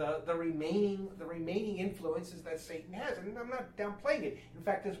the remaining influences that Satan has. And I'm not downplaying it. In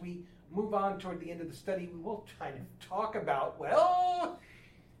fact, as we move on toward the end of the study, we will kind of talk about,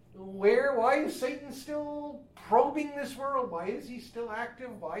 why is Satan still probing this world? Why is he still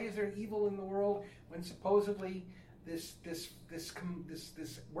active? Why is there evil in the world when supposedly this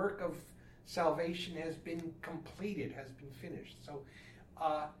work of salvation has been completed, has been finished? So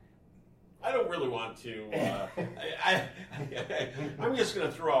I don't really want to. I'm just going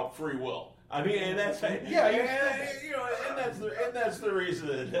to throw out free will. I mean, and that's and that's the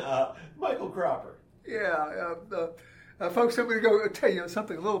reason. Michael Cropper. Yeah, folks, I'm going to go tell you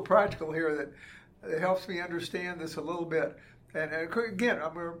something a little practical here that helps me understand this a little bit. And again,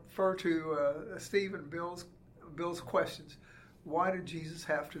 I'm going to refer to Steve and Bill's questions. Why did Jesus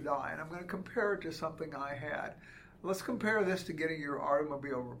have to die? And I'm going to compare it to something I had. Let's compare this to getting your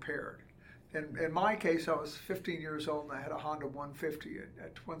automobile repaired. In my case, I was 15 years old and I had a Honda 150, a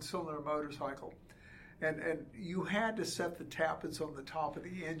twin-cylinder motorcycle. And you had to set the tappets on the top of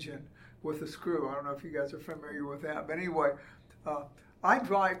the engine with a screw. I don't know if you guys are familiar with that. But anyway,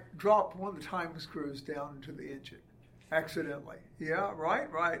 I dropped one of the timing screws down into the engine accidentally. Yeah,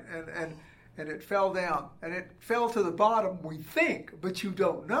 right. And it fell down. And it fell to the bottom, we think, but you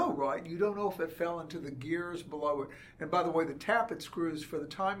don't know, right? You don't know if it fell into the gears below it. And by the way, the tappet screws for the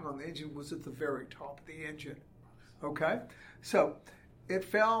timing on the engine was at the very top of the engine. Okay? So it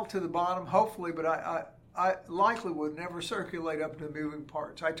fell to the bottom, hopefully, but I likely would never circulate up to the moving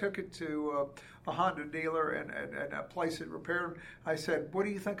parts. I took it to a Honda dealer and a place that repaired them. I said, what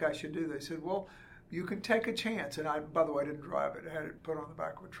do you think I should do? They said, well, you can take a chance. And I, by the way, didn't drive it. I had it put on the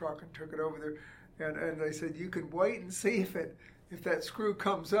back of a truck and took it over there. And they said, you can wait and see if that screw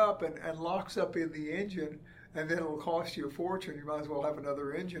comes up and locks up in the engine, and then it'll cost you a fortune. You might as well have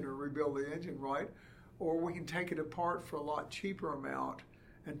another engine or rebuild the engine, right? Or we can take it apart for a lot cheaper amount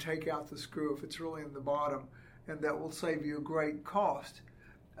and take out the screw if it's really in the bottom, and that will save you a great cost.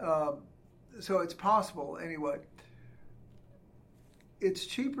 So it's possible. Anyway, it's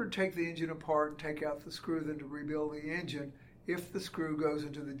cheaper to take the engine apart and take out the screw than to rebuild the engine if the screw goes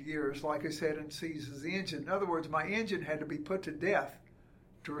into the gears, like I said, and seizes the engine. In other words, my engine had to be put to death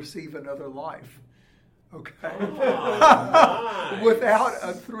to receive another life. Okay? Nice. Without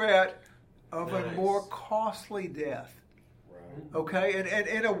a threat of Nice. a more costly death. Right. Okay, and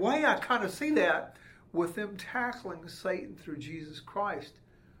in a way, I kind of see that with them tackling Satan through Jesus Christ.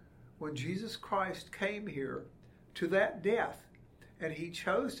 When Jesus Christ came here to that death, and he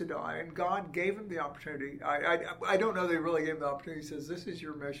chose to die, and God gave him the opportunity. I don't know they really gave him the opportunity. He says, this is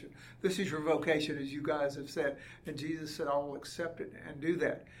your mission. This is your vocation, as you guys have said. And Jesus said, I will accept it and do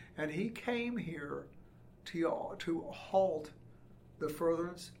that. And he came here to halt the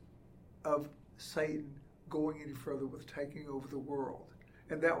furtherance of Satan going any further with taking over the world.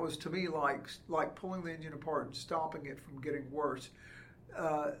 And that was, to me, like pulling the engine apart and stopping it from getting worse.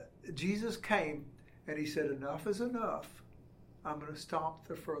 Jesus came and he said, enough is enough. I'm going to stop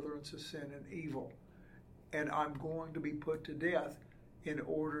the furtherance of sin and evil. And I'm going to be put to death in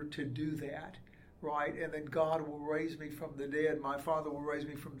order to do that. Right? And then God will raise me from the dead. My Father will raise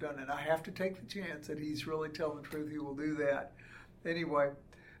me from dead. And I have to take the chance that he's really telling the truth. He will do that. Anyway,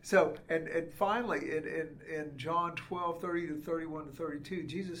 so, and finally, in John 12:30 to 31 to 32,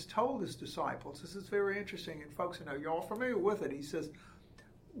 Jesus told his disciples, this is very interesting, and folks, I know you're all familiar with it. He says,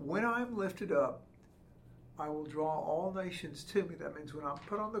 when I'm lifted up, I will draw all nations to me. That means when I'm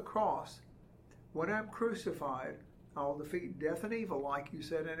put on the cross, when I'm crucified, I will defeat death and evil, like you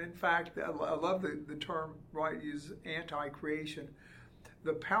said. And in fact, I love the term, right, used anti-creation.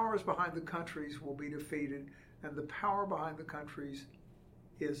 The powers behind the countries will be defeated, and the power behind the countries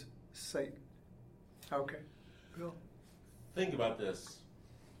is Satan. Okay. Bill? Think about this.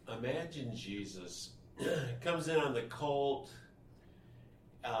 Imagine Jesus comes in on the colt.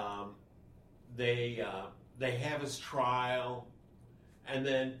 They have his trial, and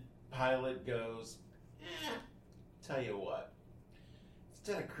then Pilate goes, tell you what,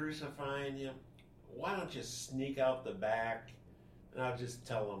 instead of crucifying you, why don't you sneak out the back, and I'll just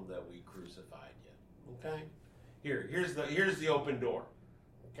tell them that we crucified you. Okay? Here's the open door.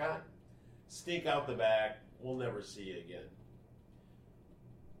 Okay? Sneak out the back. We'll never see you again.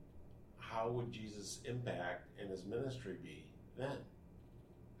 How would Jesus' impact and his ministry be then?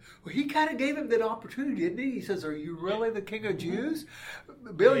 Well, he kind of gave him that opportunity, didn't he? He says, are you really the King of Jews?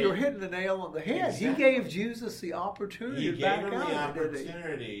 Bill, you're hitting the nail on the head. Exactly. He gave Jesus the opportunity to back out. He gave him the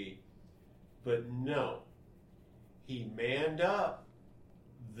opportunity, but no. He manned up.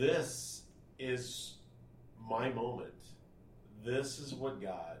 This is my moment. This is what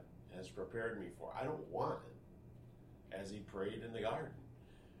God has prepared me for. I don't want it, as he prayed in the garden.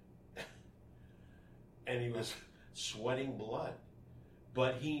 And he was sweating blood.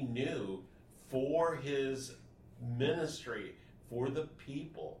 But he knew for his ministry, for the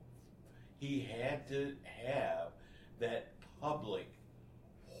people, he had to have that public,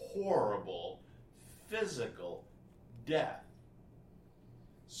 horrible, physical death.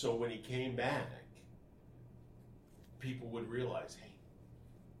 So when he came back, people would realize,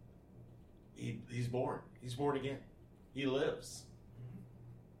 hey, he's born. He's born again. He lives.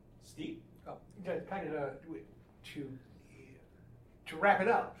 Steve? Oh, kind of to wrap it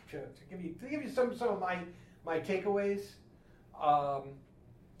up, to give you some of my takeaways.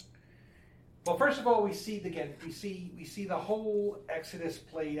 Well, first of all, we see the whole Exodus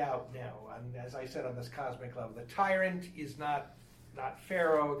played out now, and as I said, on this cosmic level, the tyrant is not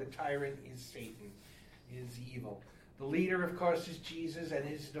Pharaoh. The tyrant is Satan, is evil. The leader, of course, is Jesus and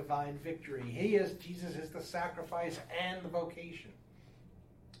his divine victory. Jesus is the sacrifice and the vocation.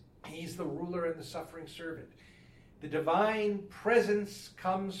 He's the ruler and the suffering servant. The divine presence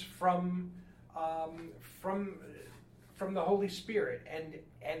comes from the Holy Spirit, and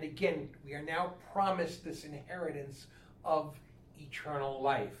again, we are now promised this inheritance of eternal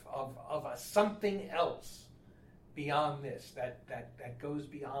life, of a something else beyond this that goes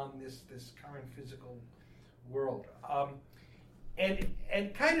beyond this current physical world.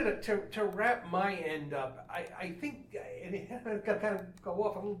 And kind of to wrap my end up, I think, and I'm going to kind of go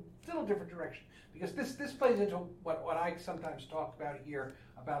off a little different direction, because this plays into what I sometimes talk about here,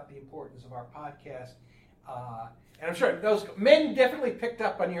 about the importance of our podcast. And I'm sure those men definitely picked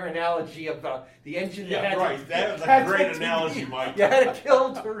up on your analogy of the engine. Yeah, right. That was a great analogy, Mike. You had to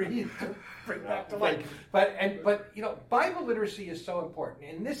kill to read, to bring back to life. But Bible literacy is so important,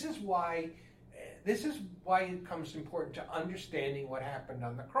 and this is why it becomes important to understanding what happened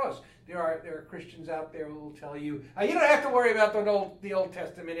on the cross. There are Christians out there who will tell you, you don't have to worry about the Old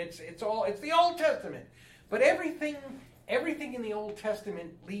Testament. It's the Old Testament. But everything in the Old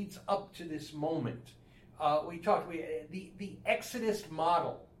Testament leads up to this moment. The Exodus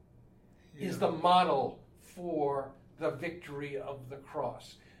model is the model for the victory of the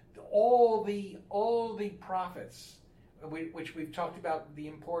cross. All the prophets, which we've talked about, the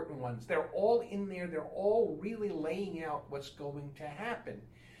important ones, they're all in there. They're all really laying out what's going to happen.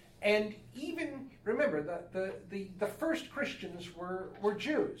 And even remember the first Christians were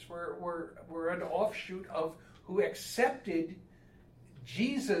Jews, were an offshoot of who accepted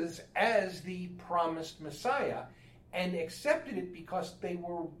Jesus as the promised Messiah, and accepted it because they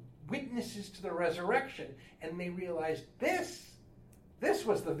were witnesses to the resurrection, and they realized this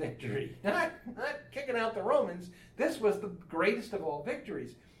was the victory, not kicking out the Romans. This was the greatest of all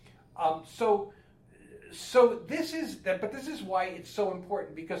victories. So this is why it's so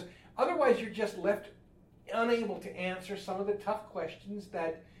important, because otherwise you're just left unable to answer some of the tough questions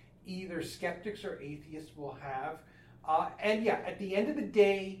that either skeptics or atheists will have. At the end of the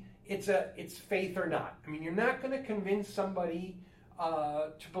day, it's faith or not. I mean, you're not going to convince somebody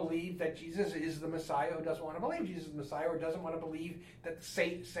to believe that Jesus is the Messiah who doesn't want to believe Jesus is the Messiah, or doesn't want to believe that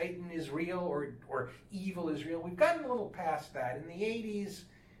Satan is real or evil is real. We've gotten a little past that. In the 80s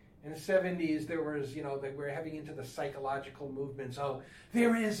and 70s, there was, they were heading into the psychological movements. Oh,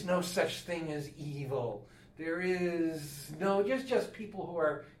 there is no such thing as evil. There is just people who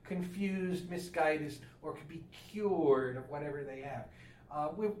are confused, misguided, or could be cured of whatever they have.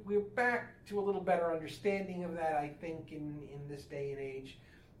 We're back to a little better understanding of that, I think, in this day and age.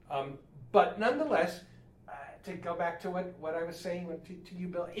 But nonetheless, to go back to what I was saying to you,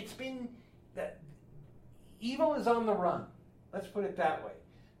 Bill, it's been that evil is on the run. Let's put it that way.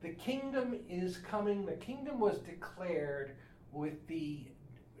 The kingdom is coming. The kingdom was declared with the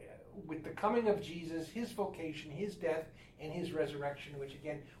coming of Jesus, his vocation, his death, and his resurrection, which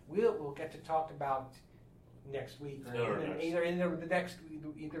again we'll get to talk about next week, or either in the next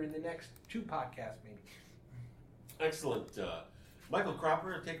two podcasts, maybe. Excellent, Michael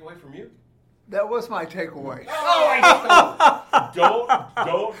Cropper. A takeaway from you? That was my takeaway.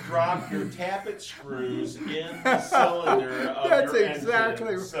 Don't drop your tappet screws in the cylinder of That's your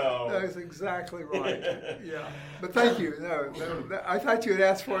exactly. engine. So. That's exactly right. Yeah, but thank you. No, I thought you had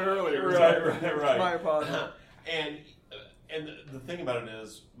asked for it earlier. Right. My apologies. And the thing about it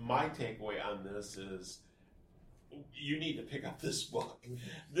is, my takeaway on this is, you need to pick up this book.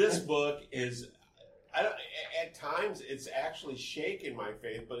 This book is, at times, it's actually shaken my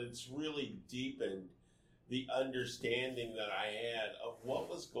faith, but it's really deepened the understanding that I had of what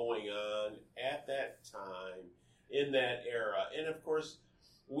was going on at that time, in that era. And of course,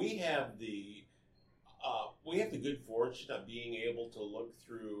 we have the good fortune of being able to look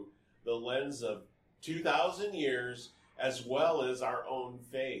through the lens of 2,000 years, as well as our own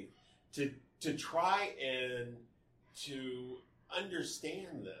faith, to try and to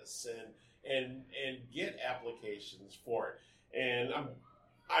understand this and get applications for it. And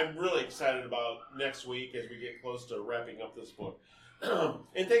I'm really excited about next week as we get close to wrapping up this book.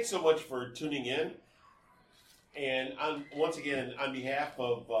 And thanks so much for tuning in. And once again, on behalf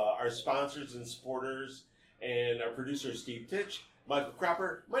of our sponsors and supporters and our producer, Steve Titch, Michael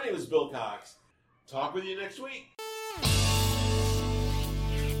Cropper, my name is Bill Cox. Talk with you next week.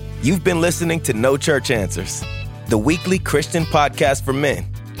 You've been listening to No Church Answers, the weekly Christian podcast for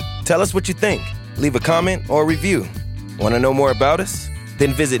men. Tell us what you think. Leave a comment or a review. Want to know more about us?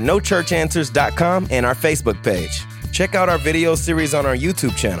 Then visit nochurchanswers.com and our Facebook page. Check out our video series on our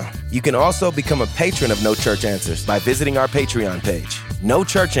YouTube channel. You can also become a patron of No Church Answers by visiting our Patreon page. No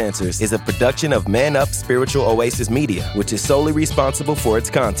Church Answers is a production of Man Up Spiritual Oasis Media, which is solely responsible for its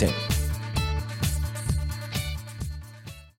content.